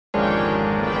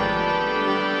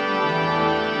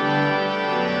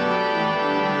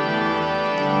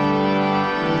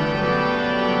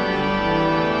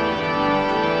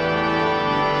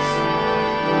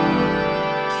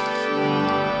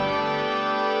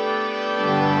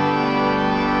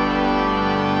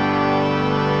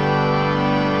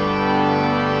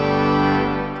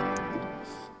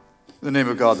In the name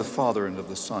of God, the Father, and of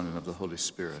the Son, and of the Holy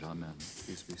Spirit. Amen.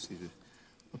 Please be seated.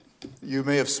 You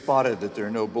may have spotted that there are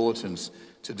no bulletins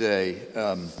today.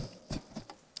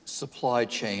 Supply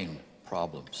chain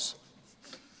problems.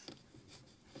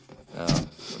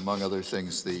 Among other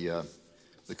things, the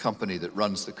company that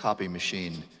runs the copy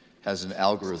machine has an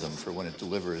algorithm for when it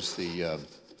delivers the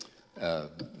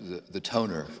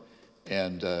toner,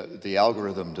 and the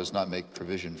algorithm does not make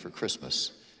provision for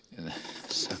Christmas. And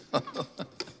so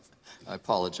I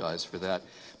apologize for that.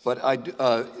 But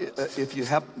if you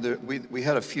have, we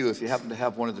had a few. If you happen to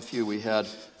have one of the few we had,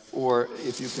 or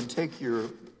if you can take your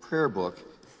prayer book,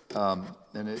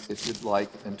 and if you'd like,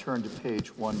 and turn to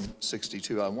page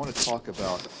 162, I want to talk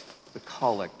about the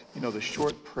collect. You know, the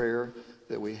short prayer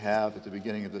that we have at the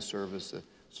beginning of the service,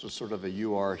 so sort of a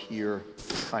 "you are here"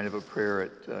 kind of a prayer.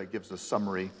 It gives a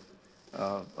summary,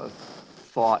 a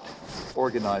thought,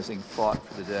 organizing thought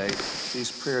for the day.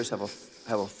 These prayers have a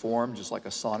form, just like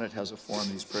a sonnet has a form.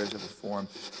 These prayers have a form.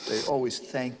 They always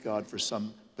thank God for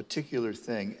some particular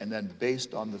thing, and then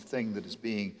based on the thing that is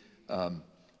being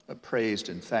praised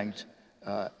and thanked,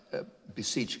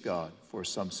 beseech God for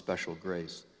some special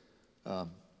grace.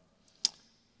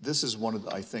 This is one of,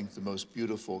 I think, the most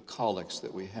beautiful collects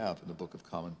that we have in the Book of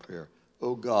Common Prayer.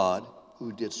 O God,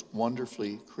 who didst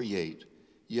wonderfully create,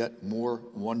 yet more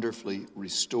wonderfully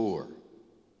restore.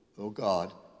 O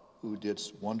God, who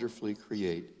didst wonderfully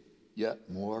create, yet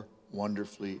more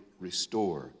wonderfully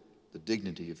restore the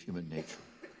dignity of human nature.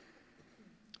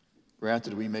 Grant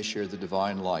that we may share the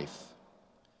divine life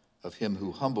of him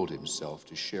who humbled himself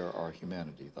to share our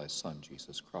humanity, thy Son,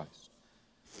 Jesus Christ,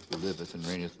 who liveth and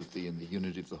reigneth with thee in the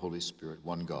unity of the Holy Spirit,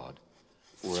 one God,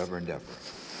 forever and ever.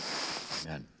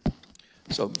 Amen.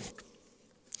 So,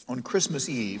 on Christmas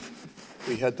Eve,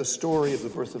 we had the story of the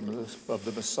birth of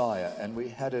the Messiah, and we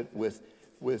had it with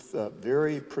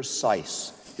very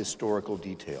precise historical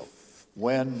detail.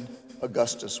 When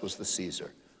Augustus was the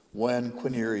Caesar, when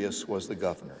Quirinius was the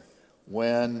governor,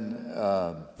 when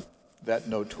that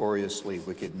notoriously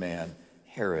wicked man,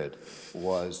 Herod,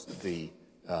 was the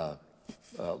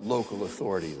local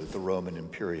authority that the Roman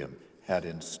Imperium had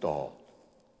installed.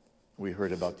 We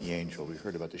heard about the angel, we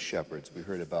heard about the shepherds, we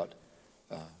heard about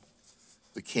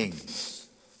the kings,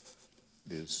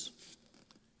 these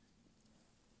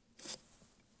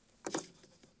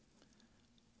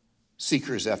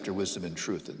seekers after wisdom and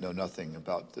truth that know nothing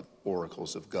about the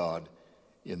oracles of God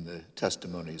in the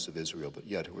testimonies of Israel, but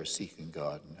yet who are seeking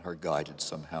God and are guided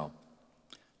somehow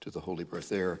to the holy birth.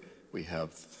 There we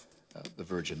have the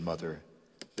Virgin Mother.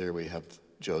 There we have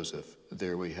Joseph.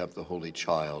 There we have the Holy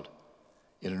Child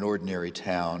in an ordinary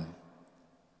town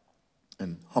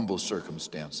in humble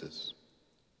circumstances.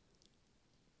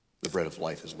 The bread of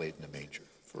life is laid in a manger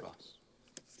for us.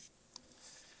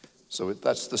 So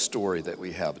that's the story that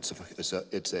we have.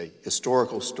 It's a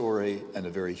historical story and a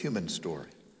very human story.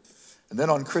 And then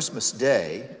on Christmas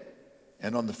Day,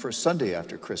 and on the first Sunday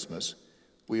after Christmas,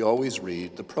 we always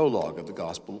read the prologue of the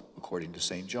Gospel according to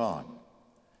St. John.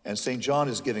 And St. John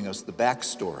is giving us the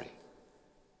backstory.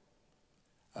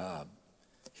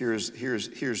 Here's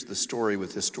the story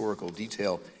with historical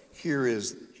detail. Here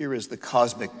is the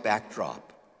cosmic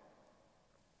backdrop.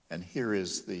 And here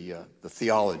is the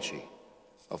theology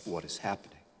of what is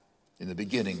happening. In the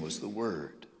beginning was the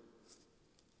Word.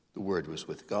 The Word was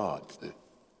with God,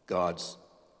 God's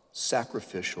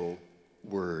sacrificial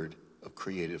word of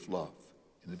creative love.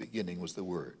 In the beginning was the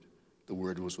Word. The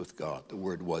Word was with God. The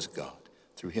Word was God.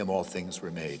 Through him all things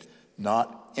were made.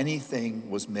 Not anything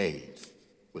was made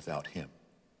without him,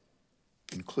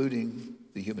 including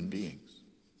the human beings.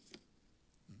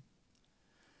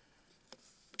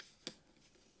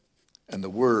 And the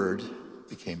Word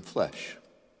became flesh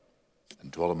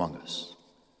and dwelt among us.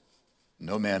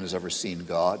 No man has ever seen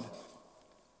God.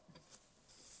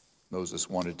 Moses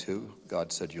wanted to.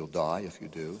 God said, you'll die if you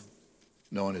do.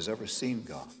 No one has ever seen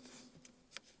God.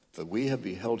 But we have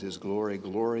beheld his glory,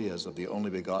 glory as of the only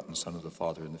begotten Son of the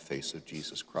Father in the face of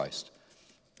Jesus Christ,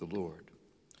 the Lord.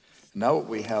 And now what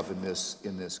we have in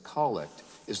this collect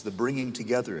is the bringing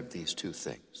together of these two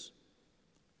things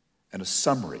and a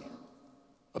summary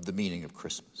of the meaning of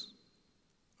Christmas.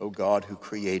 O God who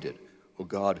created, O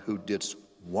God who didst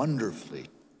wonderfully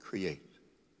create.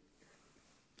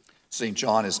 St.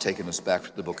 John has taken us back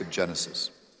to the book of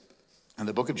Genesis. And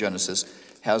the book of Genesis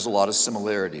has a lot of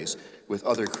similarities with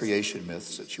other creation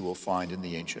myths that you will find in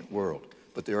the ancient world.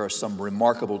 But there are some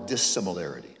remarkable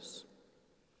dissimilarities.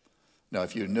 Now,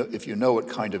 if you know what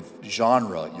kind of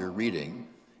genre you're reading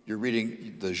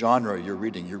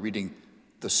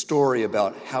the story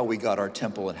about how we got our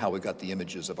temple and how we got the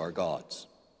images of our gods.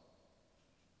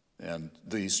 And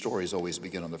these stories always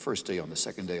begin on the first day, on the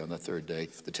second day, on the third day,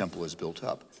 the temple is built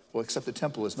up. Well, except the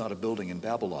temple is not a building in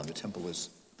Babylon. The temple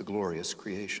is the glorious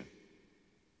creation,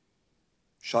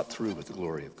 shot through with the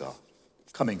glory of God,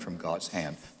 coming from God's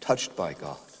hand, touched by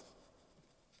God.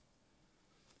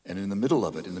 And in the middle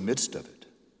of it, in the midst of it,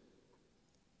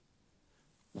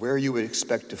 where you would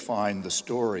expect to find the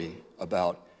story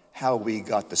about how we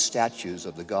got the statues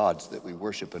of the gods that we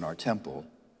worship in our temple,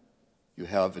 you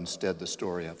have instead the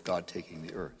story of God taking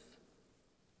the earth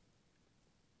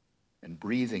and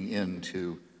breathing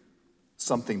into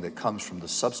something that comes from the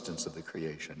substance of the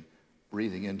creation,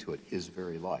 breathing into it his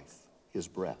very life, his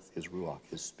breath, his ruach,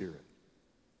 his spirit.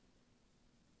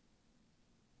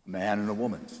 A man and a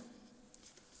woman.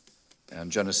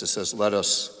 And Genesis says, let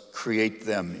us create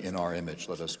them in our image.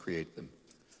 Let us create them.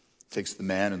 It takes the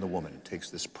man and the woman. It takes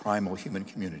this primal human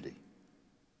community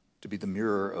to be the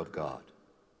mirror of God,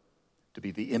 to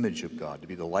be the image of God, to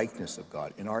be the likeness of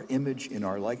God. In our image, in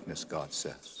our likeness, God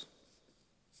says.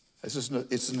 It's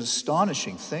an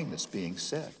astonishing thing that's being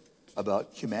said about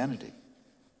humanity.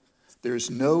 There is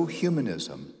no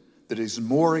humanism that is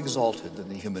more exalted than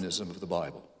the humanism of the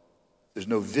Bible. There's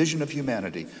no vision of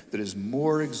humanity that is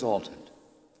more exalted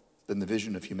than the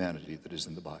vision of humanity that is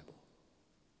in the Bible.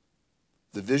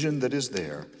 The vision that is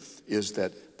there is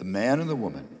that the man and the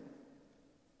woman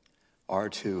are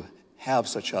to have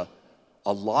such a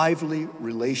lively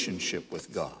relationship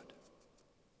with God,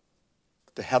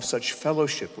 to have such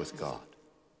fellowship with God,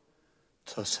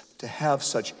 to have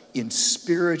such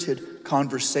inspirited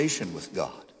conversation with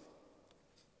God,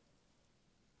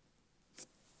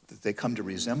 that they come to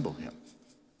resemble him,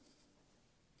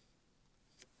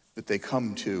 that they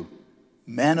come to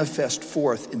manifest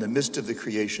forth in the midst of the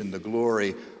creation the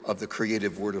glory of the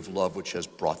creative word of love which has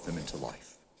brought them into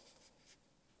life.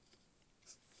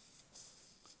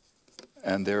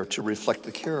 And they're to reflect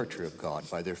the character of God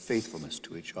by their faithfulness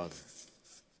to each other,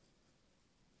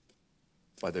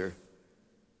 by their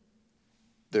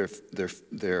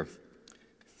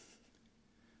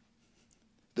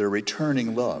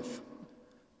returning love.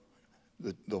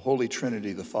 The Holy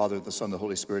Trinity, the Father, the Son, the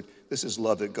Holy Spirit, this is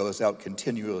love that goes out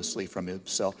continuously from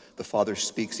himself. The Father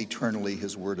speaks eternally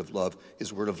his word of love.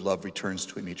 His word of love returns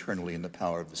to him eternally in the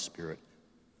power of the Spirit.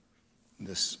 And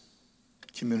this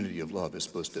community of love is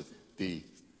supposed to be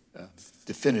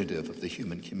definitive of the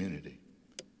human community.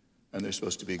 And they're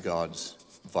supposed to be God's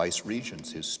vice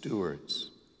regents, his stewards,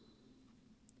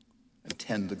 and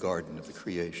tend the garden of the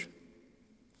creation.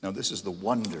 Now this is the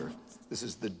wonder, this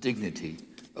is the dignity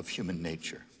of human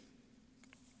nature.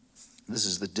 This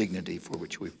is the dignity for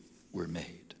which we were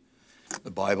made.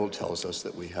 The Bible tells us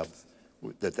that we have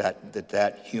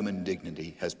that human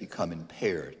dignity has become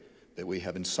impaired, that we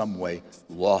have in some way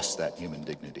lost that human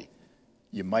dignity.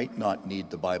 You might not need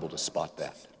the Bible to spot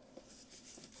that.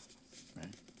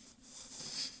 Right?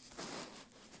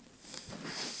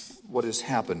 What has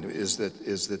happened is that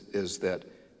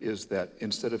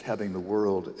instead of having the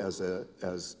world as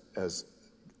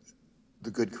the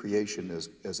good creation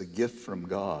as a gift from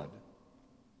God,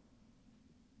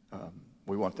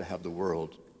 we want to have the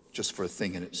world just for a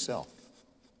thing in itself,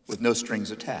 with no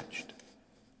strings attached.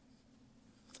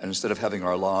 And instead of having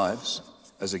our lives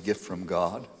as a gift from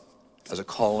God, as a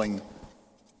calling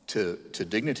to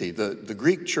dignity, the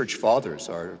Greek church fathers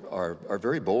are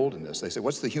very bold in this. They say,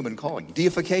 what's the human calling?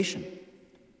 Deification.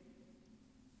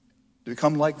 To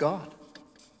become like God.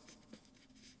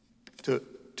 To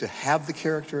have the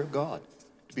character of God.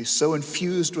 To be so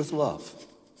infused with love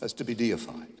as to be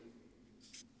deified.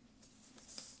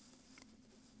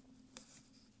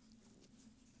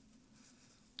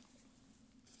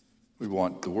 We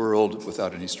want the world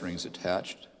without any strings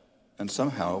attached, and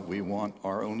somehow we want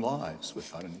our own lives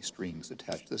without any strings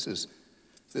attached. This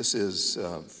is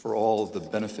for all the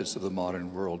benefits of the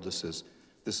modern world, this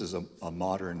is a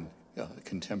modern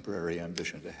contemporary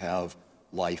ambition, to have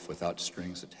life without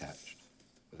strings attached,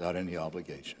 without any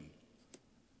obligation,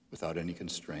 without any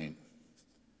constraint.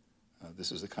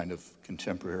 This is the kind of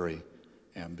contemporary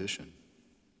ambition.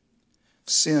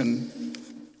 Sin,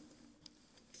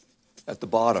 at the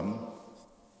bottom,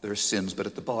 there are sins, but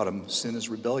at the bottom, sin is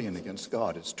rebellion against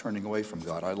God. It's turning away from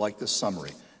God. I like this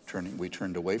summary. We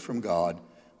turned away from God,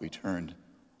 we turned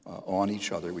on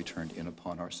each other, we turned in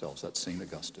upon ourselves. That's St.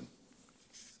 Augustine.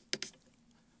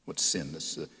 What's sin?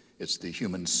 It's the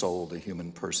human soul, the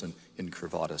human person in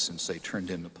curvatus, and say, turned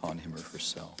in upon him or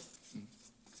herself.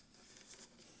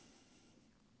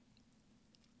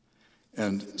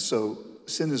 And so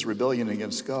sin is rebellion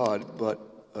against God,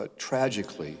 but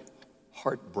tragically,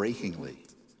 heartbreakingly,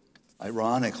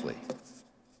 ironically,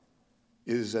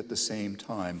 it is at the same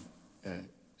time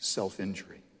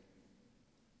self-injury.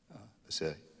 is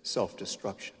a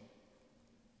self-destruction.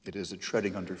 It is a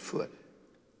treading underfoot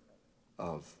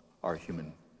of our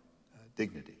human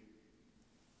dignity.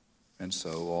 And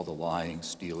so all the lying,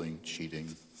 stealing,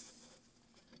 cheating,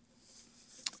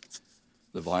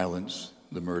 the violence,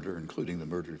 the murder, including the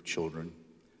murder of children,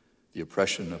 the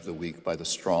oppression of the weak by the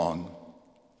strong,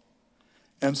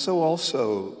 and so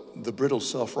also the brittle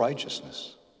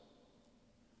self-righteousness.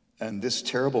 And this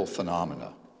terrible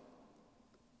phenomena,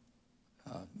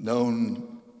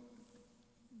 known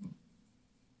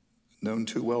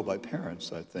too well by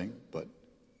parents, I think, but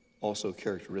also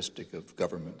characteristic of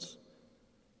governments,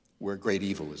 where great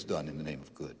evil is done in the name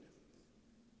of good.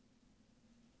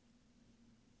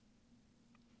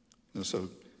 And so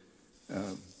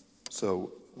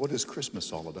what is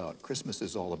Christmas all about? Christmas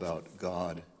is all about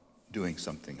God doing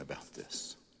something about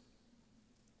this.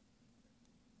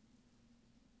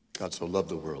 God so loved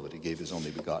the world that he gave his only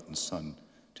begotten Son,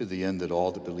 to the end that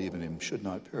all that believe in him should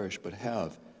not perish, but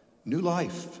have new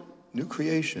life, new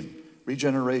creation,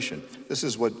 regeneration. This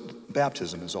is what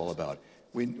baptism is all about.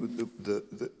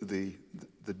 The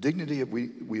dignity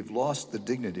we've lost the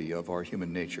dignity of our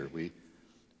human nature.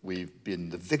 We've been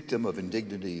the victim of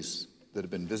indignities that have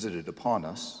been visited upon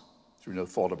us through no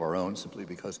fault of our own, simply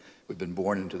because we've been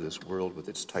born into this world with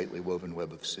its tightly woven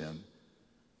web of sin.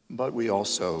 But we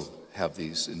also have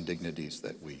these indignities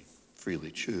that we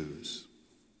freely choose.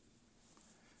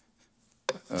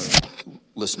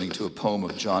 Listening to a poem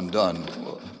of John Donne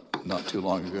not too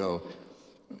long ago,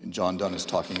 John Donne is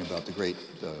talking about the great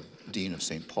Dean of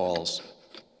St. Paul's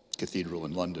Cathedral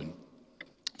in London,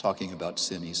 talking about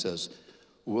sin. He says,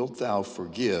 "Wilt thou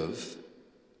forgive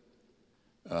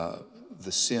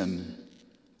the sin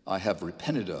I have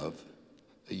repented of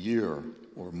a year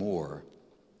or more,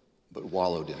 but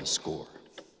wallowed in a score?"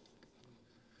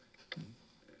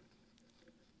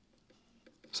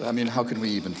 So, I mean, how can we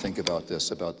even think about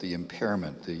this, about the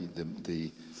impairment,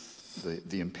 the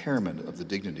impairment of the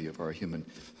dignity of our human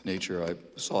nature? I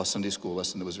saw a Sunday school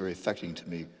lesson that was very affecting to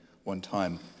me. One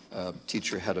time, a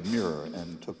teacher had a mirror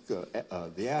and took the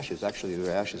ashes, actually they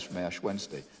were ashes from Ash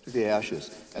Wednesday, took the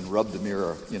ashes and rubbed the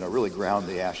mirror, really ground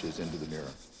the ashes into the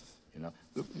mirror.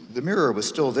 The mirror was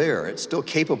still there. It's still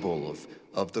capable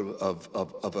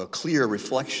of a clear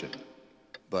reflection,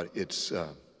 but it's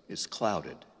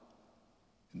clouded.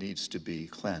 It needs to be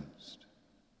cleansed.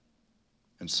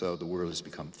 And so the Word has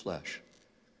become flesh.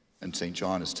 And St.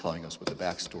 John is telling us what the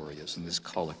backstory is, and this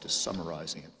collect is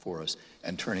summarizing it for us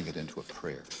and turning it into a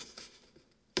prayer.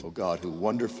 O God, who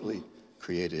wonderfully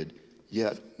created,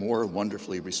 yet more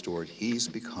wonderfully restored, he's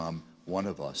become one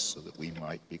of us so that we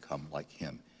might become like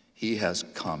him. He has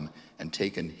come and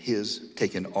taken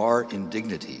our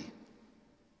indignity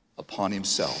upon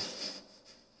himself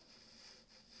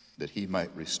that he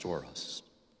might restore us,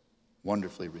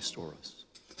 wonderfully restore us,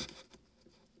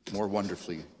 more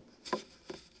wonderfully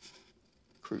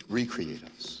recreate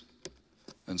us.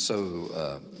 And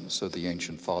so the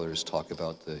ancient fathers talk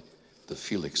about the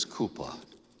Felix culpa.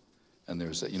 And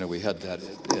there's, we had that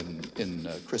in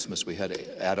Christmas, we had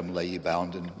Adam lay ye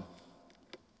bounden,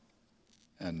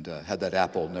 and had that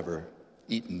apple never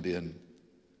eaten been,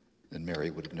 then Mary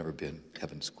would have never been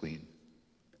heaven's queen.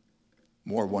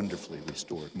 More wonderfully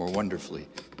restored, more wonderfully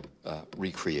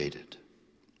recreated.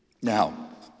 Now,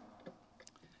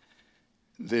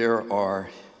 there are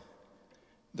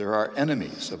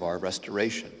enemies of our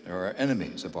restoration. There are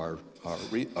enemies of our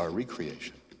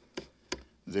recreation.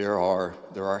 There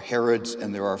are Herods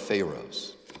and there are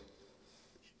Pharaohs.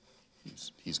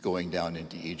 He's going down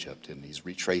into Egypt and he's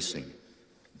retracing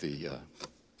the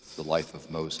life of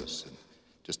Moses. And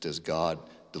just as God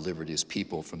delivered his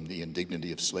people from the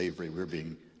indignity of slavery, we're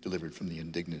being delivered from the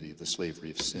indignity of the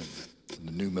slavery of sin. And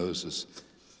the new Moses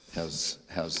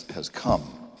has come.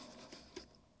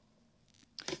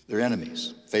 They're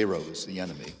enemies. Pharaoh is the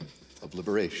enemy of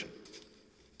liberation.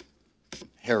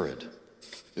 Herod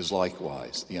is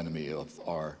likewise the enemy of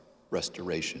our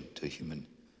restoration to human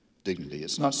dignity.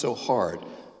 It's not so hard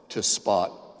to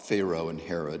spot Pharaoh and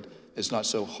Herod. It's not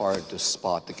so hard to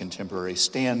spot the contemporary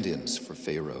stand-ins for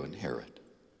Pharaoh and Herod.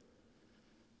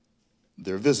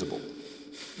 They're visible.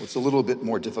 What's a little bit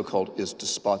more difficult is to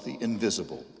spot the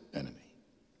invisible enemy,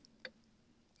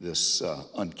 this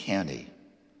uncanny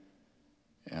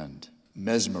and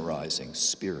mesmerizing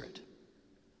spirit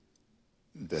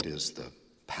that is the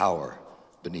power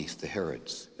beneath the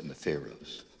Herods and the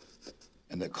Pharaohs,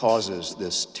 and that causes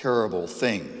this terrible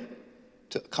thing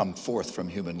to come forth from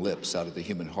human lips, out of the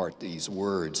human heart, these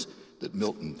words that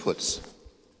Milton puts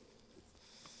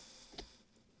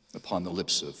upon the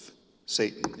lips of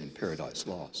Satan in Paradise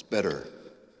Lost. Better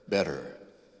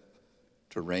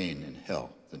to reign in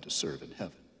hell than to serve in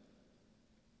heaven.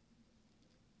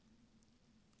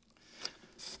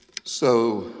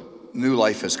 So new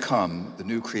life has come, the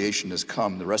new creation has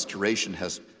come, the restoration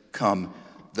has come,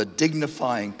 the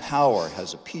dignifying power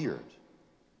has appeared.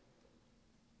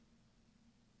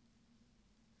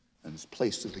 And is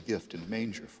placed as a gift in a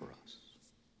manger for us.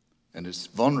 And is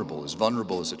vulnerable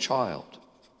as a child.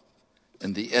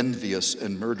 And the envious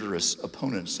and murderous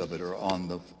opponents of it are on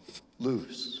the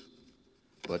loose.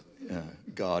 But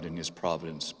God in his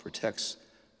providence protects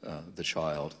the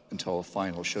child until a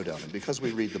final showdown. And because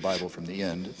we read the Bible from the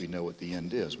end, we know what the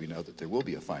end is. We know that there will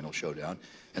be a final showdown,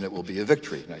 and it will be a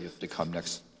victory. Now you have to come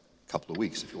next couple of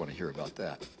weeks if you want to hear about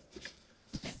that.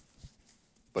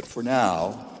 But for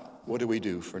now, what do we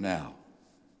do for now?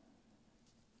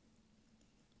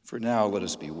 For now, let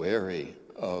us be wary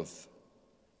of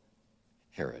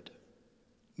Herod.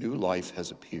 New life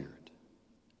has appeared.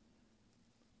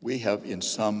 We have in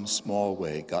some small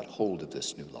way got hold of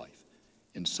this new life.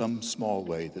 In some small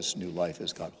way, this new life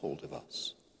has got hold of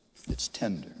us. It's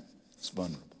tender, it's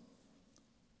vulnerable.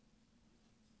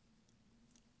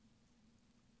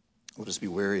 Let us be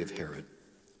wary of Herod.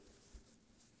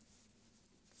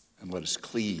 And let us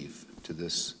cleave to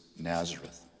this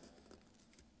Nazareth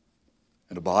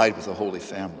and abide with the Holy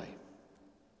Family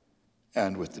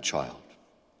and with the child.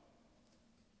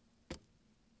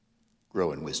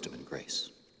 Grow in wisdom and grace.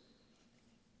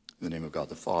 In the name of God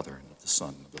the Father, and of the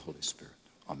Son, and of the Holy Spirit.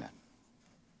 Amen.